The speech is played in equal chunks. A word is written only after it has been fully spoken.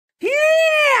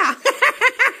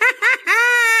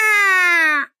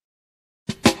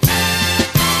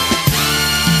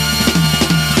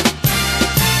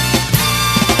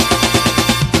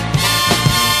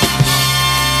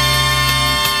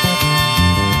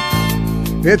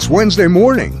It's Wednesday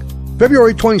morning,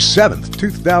 February 27th,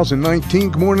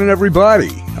 2019. Good morning, everybody.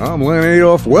 I'm Len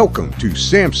Adolph. Welcome to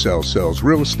Sam Sells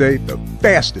Real Estate, the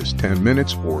fastest 10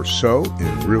 minutes or so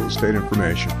in real estate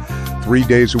information. 3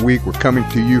 days a week, we're coming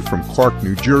to you from Clark,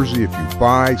 New Jersey. If you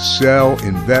buy, sell,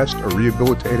 invest, or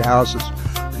rehabilitate houses,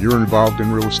 or you're involved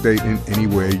in real estate in any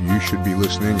way, you should be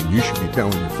listening and you should be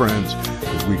telling your friends,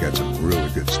 because we got some really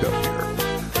good stuff here.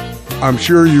 I'm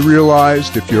sure you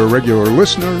realized, if you're a regular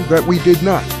listener, that we did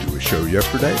not do a show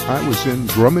yesterday. I was in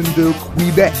Drummondville,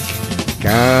 Quebec,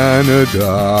 Canada.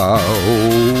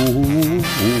 Oh,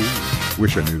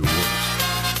 wish I knew the words.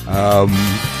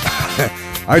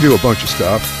 I do a bunch of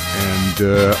stuff, and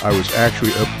I was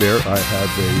actually up there. I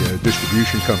have a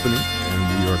distribution company,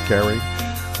 and we are carrying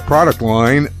a product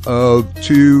line of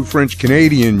two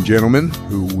French-Canadian gentlemen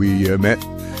who we met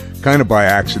kind of by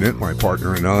accident, my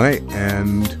partner and I,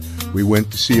 and we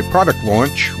went to see a product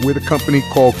launch with a company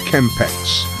called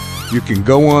Chempex. You can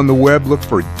go on the web, look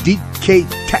for DK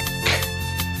Tech.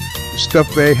 The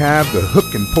stuff they have, the hook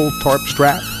and pull tarp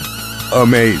strap,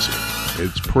 amazing.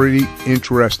 It's pretty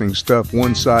interesting stuff.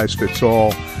 One size fits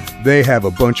all. They have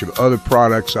a bunch of other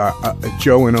products.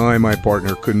 Joe and I, my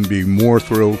partner, couldn't be more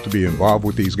thrilled to be involved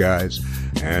with these guys,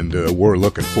 and we're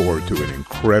looking forward to an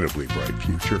incredibly bright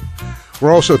future.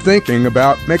 We're also thinking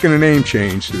about making a name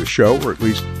change to the show, or at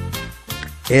least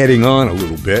adding on a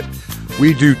little bit.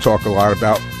 We do talk a lot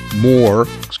about more,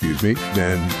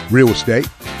 than real estate.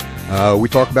 We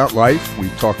talk about life. We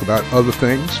talk about other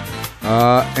things.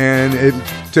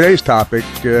 Today's topic,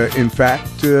 in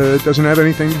fact, doesn't have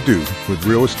anything to do with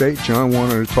real estate. John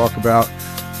wanted to talk about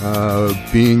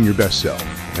being your best self.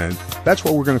 And that's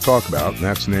what we're going to talk about, and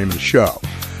that's the name of the show.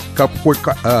 A couple quick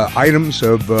items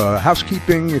of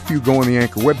housekeeping. If you go on the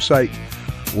Anchor website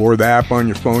or the app on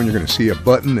your phone, you're going to see a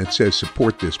button that says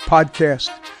support this podcast.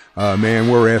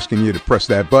 We're asking you to press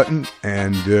that button,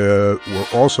 and we're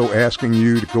also asking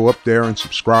you to go up there and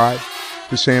subscribe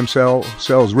to Sam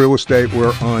Sells Real Estate.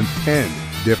 We're on 10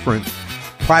 different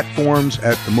platforms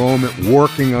at the moment,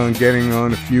 working on getting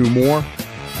on a few more,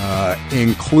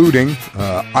 including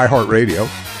iHeartRadio.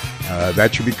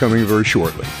 That should be coming very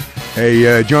shortly.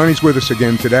 Hey, Johnny's with us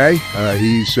again today.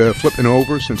 He's flipping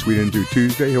over since we didn't do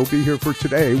Tuesday. He'll be here for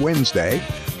today, Wednesday.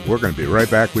 We're going to be right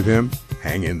back with him.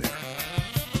 Hang in there.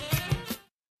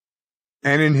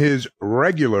 And in his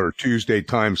regular Tuesday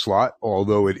time slot,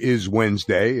 although it is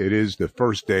Wednesday, it is the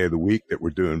first day of the week that we're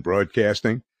doing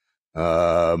broadcasting.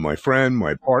 My friend,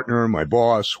 my partner, my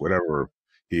boss, whatever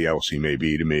else he may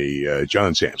be to me,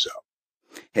 John Samsel.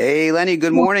 Hey, Lenny,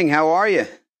 good morning. How are you?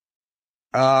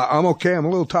 I'm okay. I'm a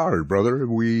little tired, brother.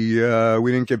 We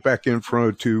didn't get back in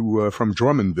from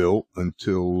Drummondville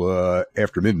until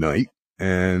after midnight,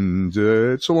 and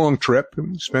it's a long trip,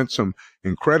 and we spent some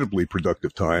incredibly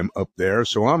productive time up there.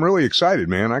 So I'm really excited,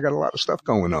 man. I got a lot of stuff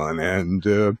going on,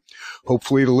 and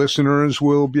hopefully the listeners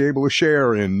will be able to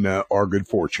share in our good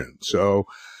fortune. So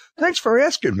thanks for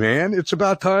asking, man. It's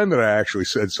about time that I actually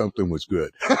said something was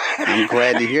good. I'm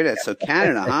glad to hear that. So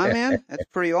Canada, huh, man? That's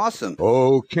pretty awesome.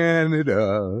 Oh,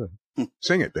 Canada.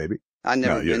 Sing it, baby. I've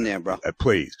never been there, bro.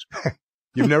 Please.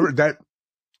 You've never,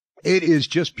 it is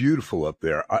just beautiful up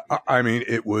there. I mean,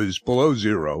 it was below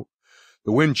zero.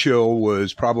 The wind chill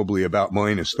was probably about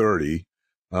minus 30.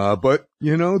 But,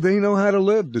 they know how to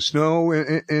live. The snow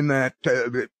in that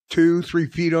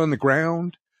 2-3 feet on the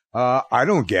ground. I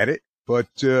don't get it. But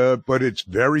it's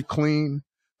very clean.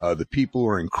 The people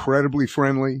are incredibly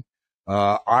friendly.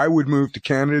 I would move to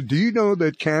Canada. Do you know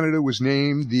that Canada was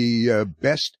named the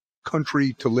best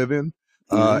country to live in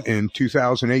in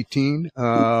 2018?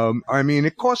 I mean,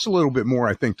 it costs a little bit more,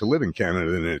 I think, to live in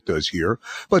Canada than it does here.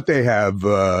 But they have,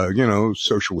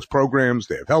 socialist programs.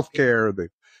 They have health care. They've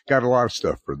got a lot of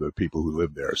stuff for the people who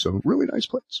live there. So really nice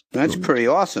place. That's really pretty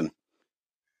awesome.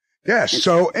 Yes.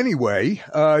 So anyway,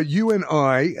 you and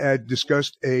I had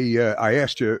discussed I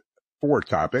asked you for a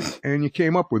topic, and you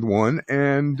came up with one,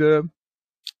 and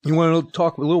you want to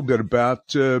talk a little bit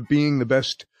about being the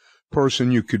best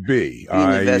person you could be.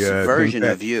 Being the best version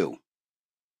of you.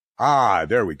 Ah,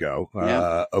 there we go.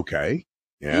 Yeah. Okay.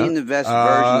 Yeah. Being the best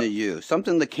version of you.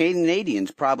 Something the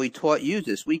Canadians probably taught you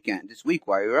this week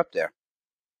while you were up there.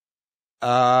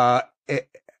 I don't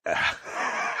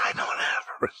have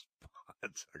a response.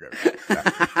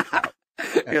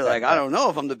 You're like, I don't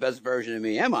know if I'm the best version of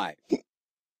me, am I?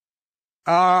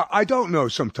 I don't know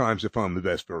sometimes if I'm the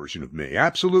best version of me.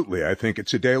 Absolutely. I think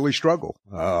it's a daily struggle.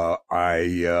 I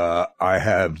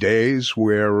have days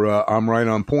where I'm right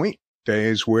on point,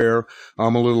 days where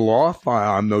I'm a little off.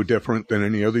 I'm no different than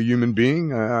any other human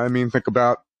being. I mean, think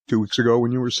about 2 weeks ago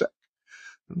when you were sick.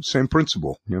 Same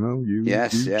principle, you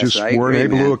Yes, just I weren't agree,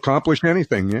 able man. to accomplish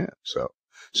anything yet. So,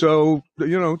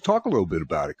 talk a little bit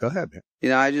about it. Go ahead,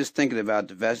 man. I just thinking about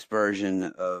the best version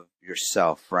of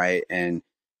yourself, right? And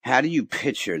how do you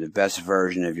picture the best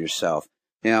version of yourself?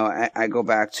 I go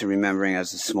back to remembering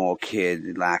as a small kid,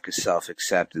 the lack of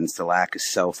self-acceptance, the lack of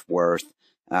self-worth,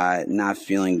 not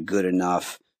feeling good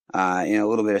enough, a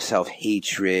little bit of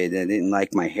self-hatred. I didn't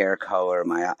like my hair color,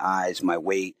 my eyes, my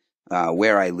weight,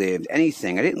 where I lived,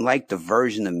 anything. I didn't like the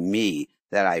version of me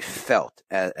that I felt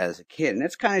as a kid. And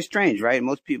that's kind of strange, right?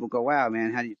 Most people go, wow,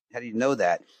 man, how do you know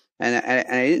that? And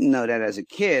I didn't know that as a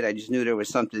kid. I just knew there was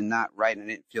something not right, and I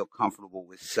didn't feel comfortable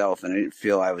with self, and I didn't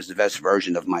feel I was the best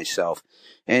version of myself.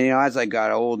 And, as I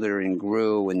got older and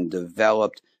grew and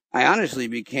developed, I honestly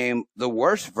became the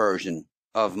worst version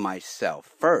of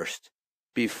myself first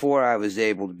before I was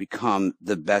able to become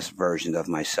the best version of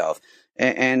myself.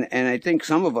 And I think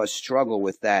some of us struggle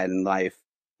with that in life,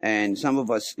 and some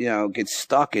of us, get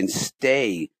stuck and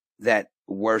stay that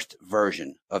worst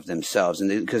version of themselves, and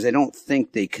because they don't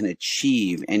think they can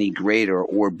achieve any greater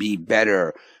or be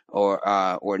better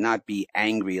or not be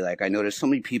angry. Like I notice so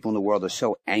many people in the world are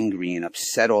so angry and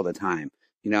upset all the time,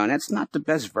 and that's not the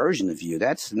best version of you.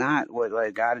 That's not what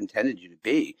God intended you to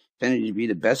be. Intended you to be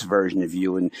the best version of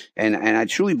you, and I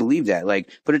truly believe that.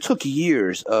 But it took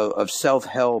years of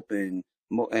self-help and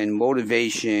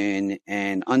motivation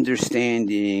and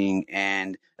understanding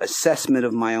and assessment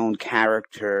of my own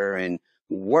character and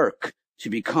work to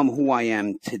become who I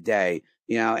am today,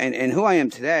 and who I am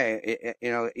today,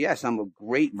 yes, I'm a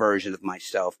great version of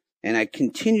myself, and I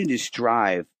continue to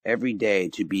strive every day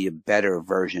to be a better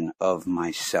version of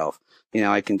myself.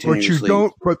 I continuously.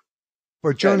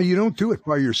 But Johnny, you don't do it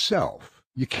by yourself.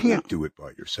 You can't do it by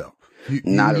yourself. You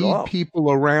Not at need all.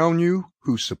 people around you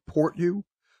who support you,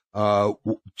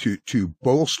 to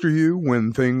bolster you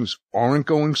when things aren't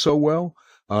going so well.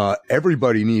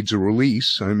 Everybody needs a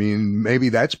release. I mean, maybe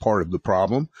that's part of the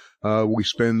problem. We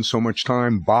spend so much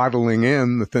time bottling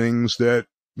in the things that,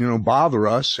 bother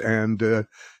us and,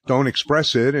 don't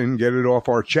express it and get it off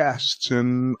our chests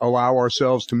and allow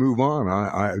ourselves to move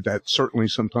on. That's certainly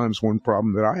sometimes one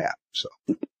problem that I have. So.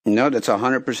 No, that's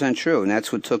 100% true. And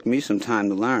that's what took me some time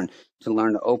to learn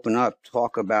to open up,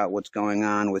 talk about what's going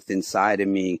on with inside of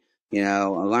me. I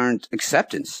learned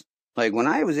acceptance. Like when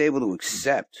I was able to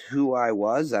accept who I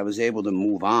was able to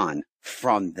move on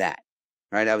from that,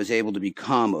 right? I was able to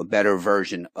become a better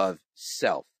version of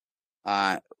self.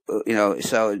 So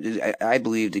I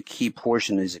believe the key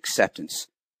portion is acceptance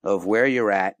of where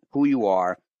you're at, who you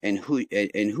are, and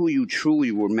who you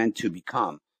truly were meant to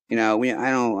become. I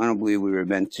don't believe we were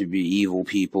meant to be evil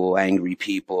people, angry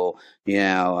people.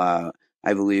 I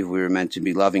believe we were meant to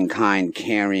be loving, kind,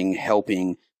 caring,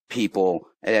 helping people.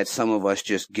 That some of us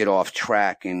just get off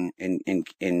track and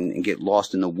get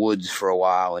lost in the woods for a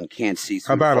while and can't see through.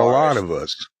 How about a lot of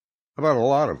us? I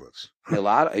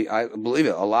believe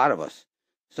it. A lot of us.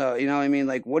 So,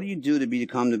 what do you do to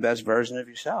become the best version of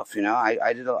yourself?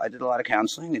 I did a lot of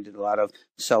counseling. I did a lot of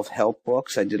self-help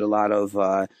books. I did a lot of,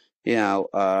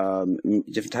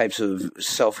 different types of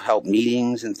self-help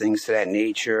meetings and things to that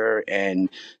nature, and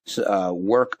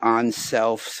work on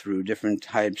self through different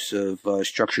types of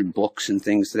structured books and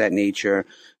things to that nature.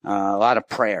 A lot of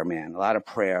prayer, man. A lot of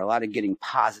getting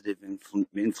positive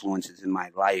influences in my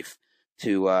life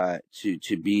to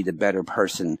be the better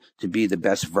person, to be the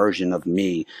best version of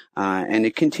me. And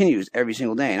it continues every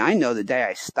single day. And I know the day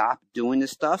I stop doing this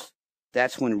stuff,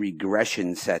 that's when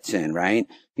regression sets in, right?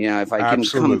 If I can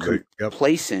become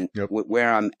complacent with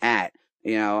where I'm at,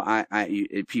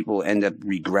 people end up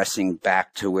regressing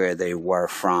back to where they were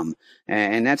from.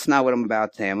 And that's not what I'm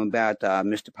about today. I'm about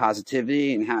Mr.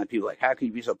 Positivity, and how people how can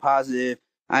you be so positive?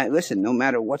 Listen, no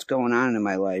matter what's going on in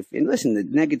my life, and listen, the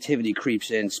negativity creeps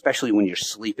in, especially when you're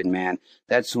sleeping, man.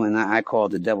 That's when I call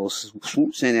the devil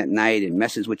swoops in at night and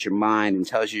messes with your mind and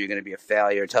tells you you're going to be a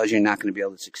failure, tells you you're not going to be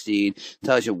able to succeed,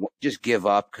 tells you just give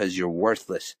up because you're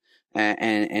worthless.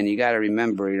 And you got to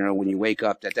remember, when you wake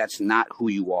up, that's not who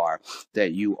you are,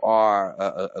 that you are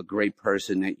a great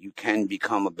person, that you can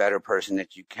become a better person,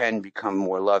 that you can become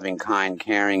more loving, kind,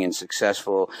 caring, and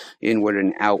successful inward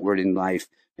and outward in life.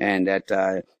 And that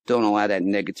don't allow that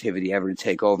negativity ever to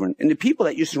take over. And the people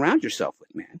that you surround yourself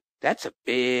with, man, that's a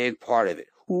big part of it.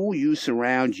 Who you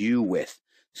surround you with.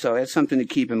 So that's something to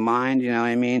keep in mind.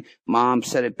 Mom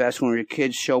said it best when we were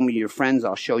kids: show me your friends,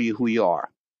 I'll show you who you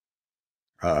are.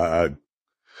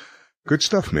 Good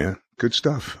stuff, man. Good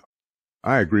stuff.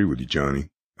 I agree with you,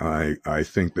 Johnny. I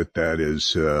think that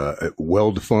is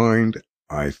well defined.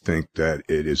 I think that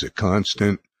it is a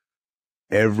constant,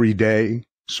 everyday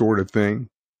sort of thing,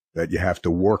 that you have to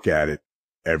work at it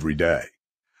every day.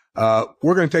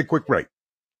 We're going to take a quick break.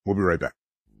 We'll be right back.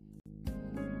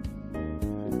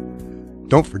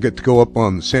 Don't forget to go up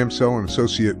on the Samsel and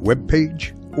Associate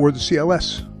webpage or the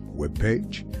CLS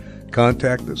webpage.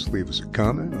 Contact us, leave us a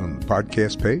comment on the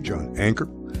podcast page on Anchor.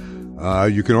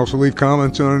 You can also leave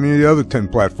comments on any of the other 10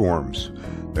 platforms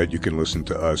that you can listen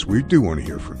to us. We do want to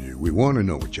hear from you. We want to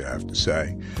know what you have to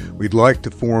say. We'd like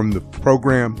to form the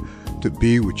program to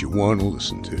be what you want to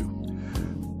listen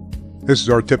to. This is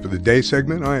our Tip of the Day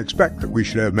segment. I expect that we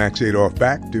should have Max Adolph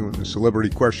back doing the celebrity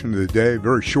question of the day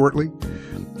very shortly.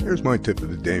 Here's my tip of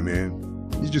the day, man.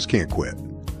 You just can't quit.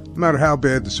 No matter how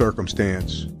bad the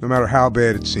circumstance, no matter how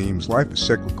bad it seems, life is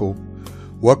cyclical.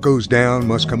 What goes down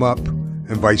must come up,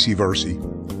 and vice versa.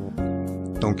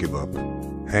 Don't give up.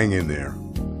 Hang in there.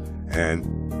 And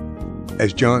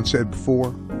as John said before,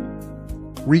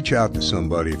 reach out to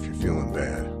somebody if you're feeling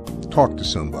bad. Talk to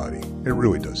somebody. It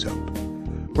really does help.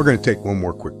 We're going to take one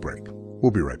more quick break.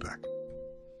 We'll be right back.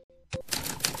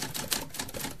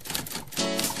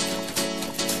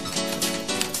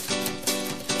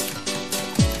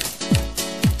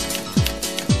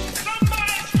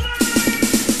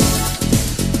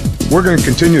 We're going to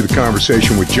continue the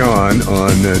conversation with John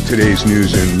on today's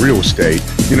news in real estate.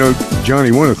 You know,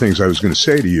 Johnny, one of the things I was going to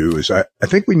say to you is I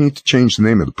think we need to change the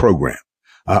name of the program.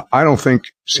 I don't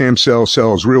think Samsel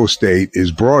Sells Real Estate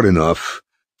is broad enough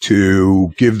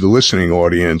to give the listening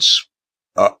audience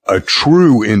a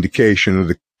true indication of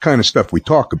the kind of stuff we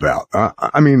talk about.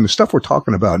 I mean, the stuff we're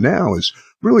talking about now is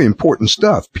really important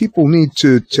stuff. People need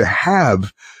to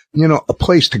have, you know, a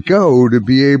place to go to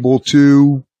be able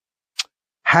to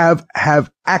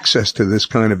have access to this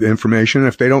kind of information.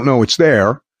 If they don't know it's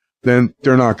there, then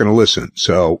they're not going to listen.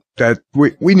 So that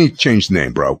we need to change the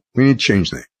name, bro. We need to change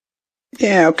the name.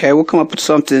 Yeah, okay. We'll come up with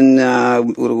something, a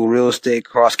little real estate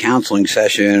cross counseling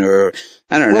session, or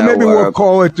I don't know. Well, maybe we'll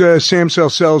call it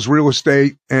Samsel Sells Real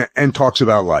Estate and Talks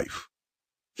About Life.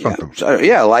 Something.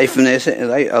 Yeah, life in this,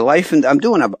 life. And I'm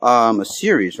doing a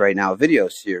series right now, a video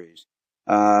series,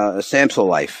 Samsel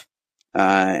Life.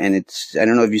 And I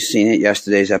don't know if you've seen it.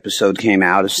 Yesterday's episode came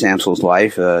out of Samsel's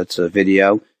Life. It's a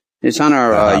video. It's on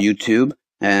our YouTube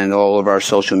and all of our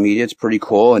social media. It's pretty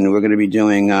cool. And we're going to be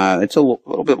doing, it's a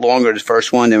little bit longer, the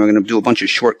first one. Then we're going to do a bunch of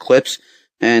short clips.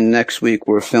 And next week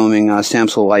we're filming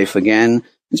Samsel Life again.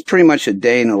 It's pretty much a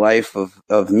day in the life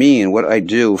of me and what I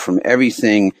do, from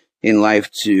everything in life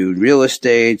to real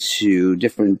estate to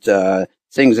different,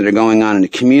 things that are going on in the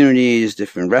communities,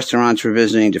 different restaurants we're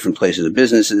visiting, different places of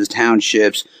businesses,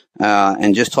 townships,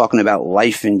 and just talking about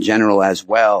life in general as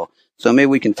well. So maybe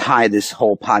we can tie this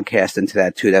whole podcast into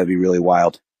that too. That would be really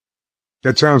wild.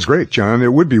 That sounds great, John.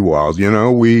 It would be wild. You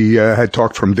know, we had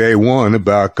talked from day one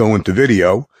about going to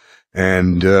video,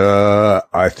 and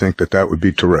I think that would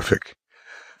be terrific.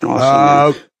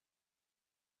 Awesome.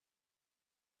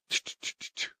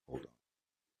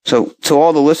 So to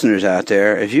all the listeners out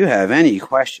there, if you have any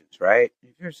questions, right?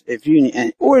 If you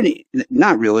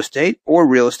not real estate, or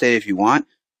real estate if you want,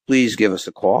 please give us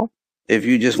a call. If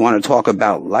you just want to talk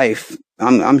about life,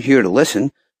 I'm here to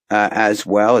listen, as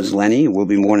well as Lenny. We'll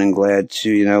be more than glad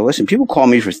to, listen. People call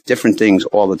me for different things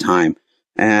all the time,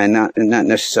 and not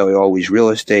necessarily always real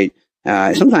estate.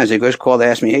 Sometimes they just call to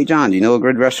ask me, "Hey John, do you know a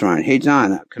good restaurant? Hey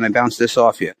John, can I bounce this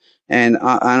off you?" And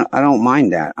I don't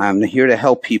mind that. I'm here to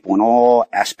help people in all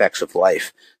aspects of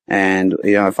life. And,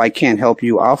 if I can't help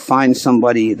you, I'll find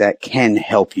somebody that can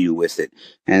help you with it.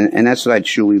 And that's what I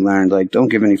truly learned. Like, don't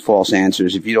give any false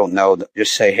answers. If you don't know,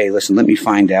 just say, "Hey, listen, let me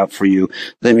find out for you.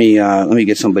 Let me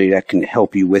get somebody that can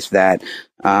help you with that."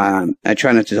 I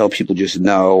try not to tell people just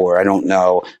no, or I don't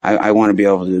know. I want to be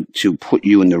able to put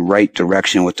you in the right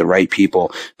direction with the right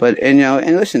people.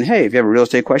 And listen, hey, if you have a real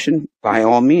estate question, by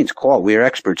all means, call. We're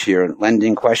experts here.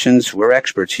 Lending questions, we're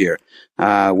experts here.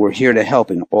 We're here to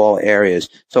help in all areas.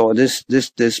 So this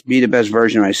Be the Best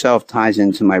Version of Myself ties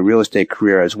into my real estate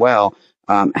career as well.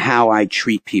 How I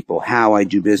treat people, how I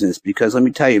do business, because let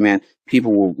me tell you, man,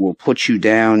 people will put you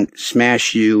down,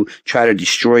 smash you, try to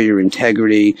destroy your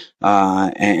integrity,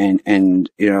 and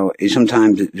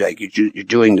sometimes like you're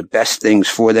doing the best things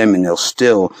for them, and they'll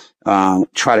still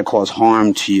try to cause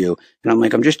harm to you. And I'm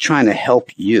like, I'm just trying to help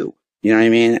you. You know what I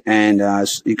mean? And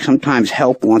sometimes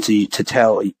help wants you to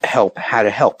tell help how to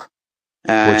help.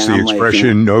 What's the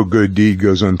expression? No good deed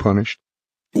goes unpunished.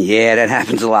 Yeah, that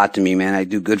happens a lot to me, man. I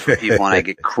do good for people and I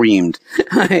get creamed.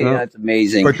 That's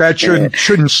amazing. But that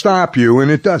shouldn't stop you,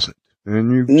 and it doesn't.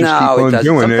 and you just No, keep it on doesn't.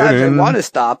 doing it. Sometimes I And want to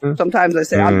stop. Sometimes I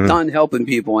say, I'm done helping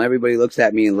people, and everybody looks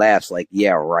at me and laughs like,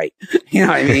 yeah, right. You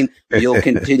know what I mean? You'll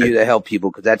continue to help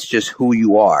people because that's just who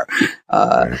you are.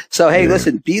 So, hey,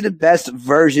 listen, be the best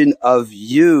version of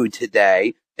you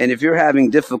today. And if you're having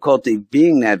difficulty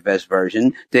being that best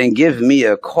version, then give me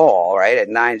a call, right, at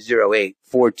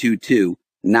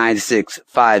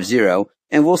 908-422-9650,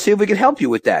 and we'll see if we can help you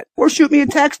with that. Or shoot me a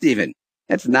text even.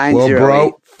 That's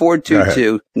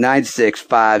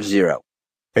 908-422-9650.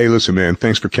 Hey, listen, man,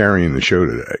 thanks for carrying the show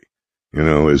today. You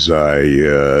know, as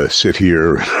I sit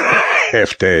here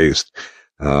half-dazed.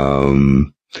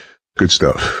 Good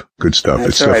stuff. Good stuff. That's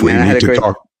it's stuff right, we man. need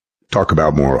to talk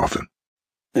about more often.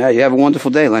 Yeah, you have a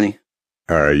wonderful day, Lenny.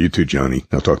 All right, you too, Johnny.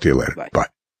 I'll talk to you later. Bye. Bye.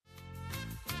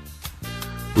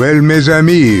 Well, mes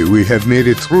amis, we have made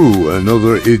it through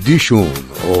another edition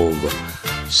of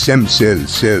Semcel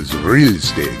Sells Real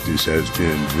Estate. This has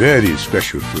been very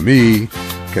special for me,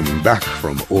 coming back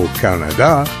from old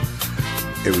Canada.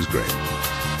 It was great.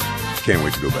 Can't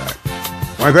wait to go back.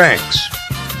 My thanks.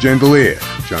 Jen Delia,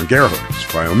 John Gerhardt,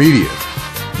 Biomedia,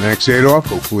 Max Adolf.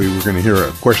 Hopefully we're going to hear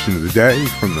a question of the day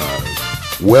from the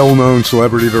well-known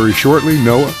celebrity very shortly,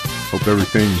 Noah. Hope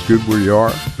everything's good where you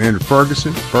are. Andrew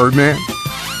Ferguson, Birdman,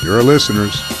 you're our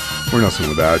listeners. We're nothing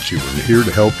without you. We're here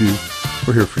to help you.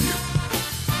 We're here for you.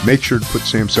 Make sure to put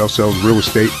Sam Sells Real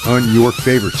Estate on your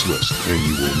favorites list, and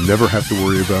you will never have to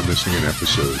worry about missing an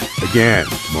episode. Again,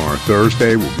 tomorrow,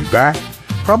 Thursday, we'll be back.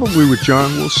 Probably with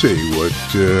John. We'll see what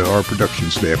our production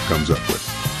staff comes up with.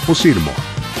 We'll see you tomorrow.